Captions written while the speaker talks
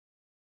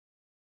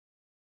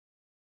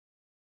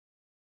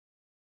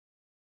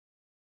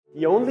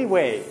The only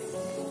way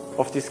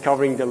of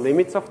discovering the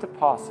limits of the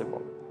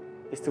possible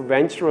is to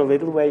venture a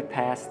little way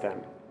past them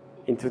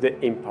into the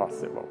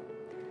impossible.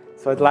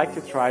 So I'd like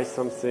to try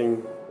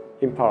something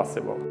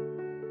impossible.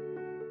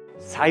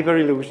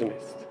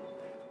 Cyber-illusionist.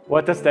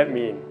 What does that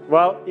mean?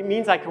 Well, it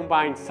means I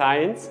combine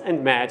science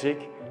and magic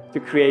to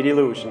create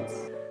illusions,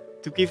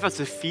 to give us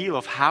a feel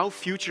of how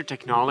future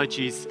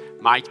technologies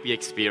might be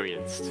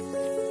experienced.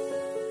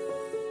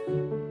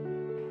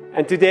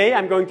 And today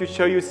I'm going to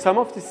show you some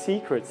of the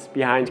secrets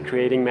behind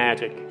creating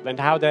magic and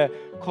how the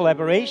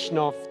collaboration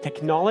of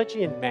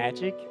technology and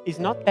magic is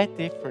not that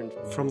different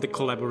from the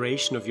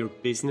collaboration of your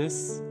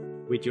business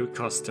with your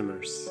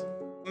customers.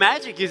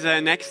 Magic is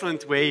an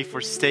excellent way for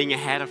staying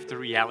ahead of the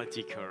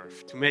reality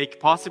curve, to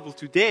make possible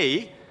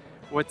today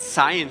what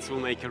science will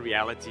make a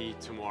reality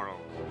tomorrow.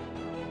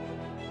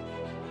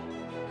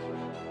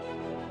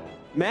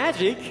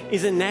 Magic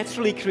is a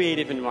naturally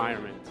creative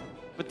environment.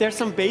 But there are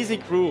some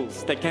basic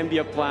rules that can be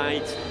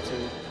applied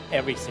to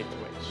every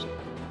situation.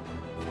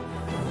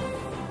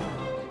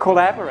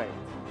 Collaborate.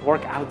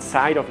 Work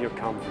outside of your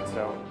comfort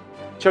zone.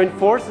 Join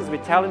forces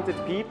with talented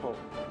people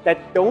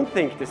that don't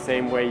think the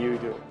same way you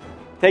do.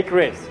 Take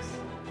risks.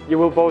 You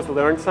will both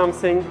learn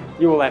something,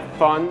 you will have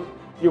fun,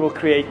 you will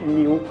create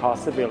new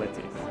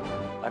possibilities.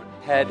 A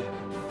head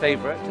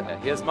favorite.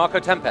 Here's Marco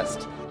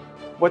Tempest.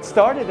 What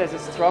started as a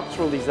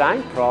structural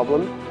design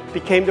problem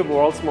became the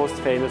world's most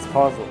famous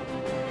puzzle.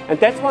 And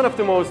that's one of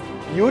the most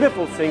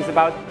beautiful things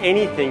about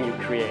anything you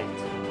create.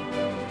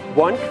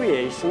 One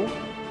creation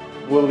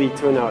will lead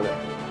to another.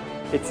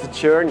 It's a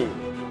journey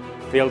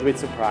filled with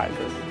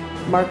surprises.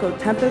 Marco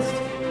Tempest,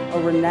 a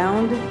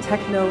renowned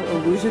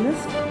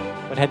techno-illusionist,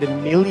 but had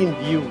 1 million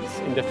views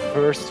in the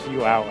first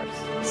few hours.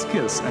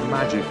 Skills and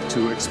magic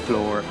to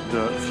explore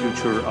the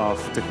future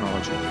of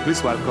technology.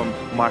 Please welcome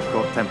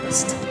Marco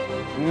Tempest.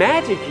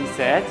 Magic, he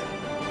said,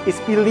 is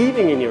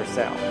believing in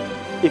yourself.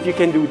 If you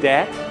can do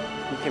that,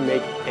 you can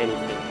make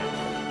anything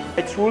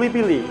happen. I truly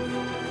believe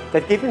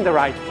that given the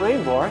right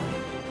framework,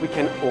 we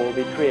can all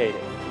be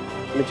creative.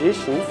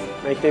 Magicians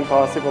make the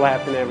impossible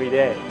happen every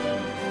day.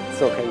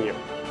 So can you.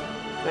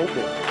 Thank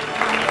you.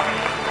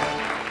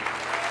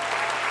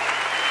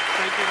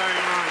 Thank you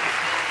very much.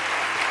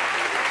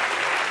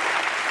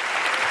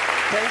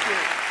 Thank you.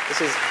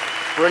 This is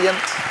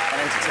brilliant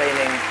and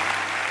entertaining.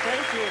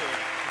 Thank you.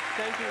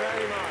 Thank you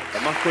very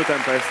much. Marco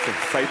Tempest,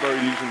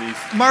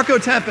 cyber-illusionist. Marco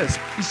Tempest.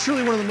 He's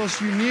truly one of the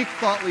most unique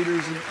thought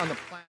leaders on the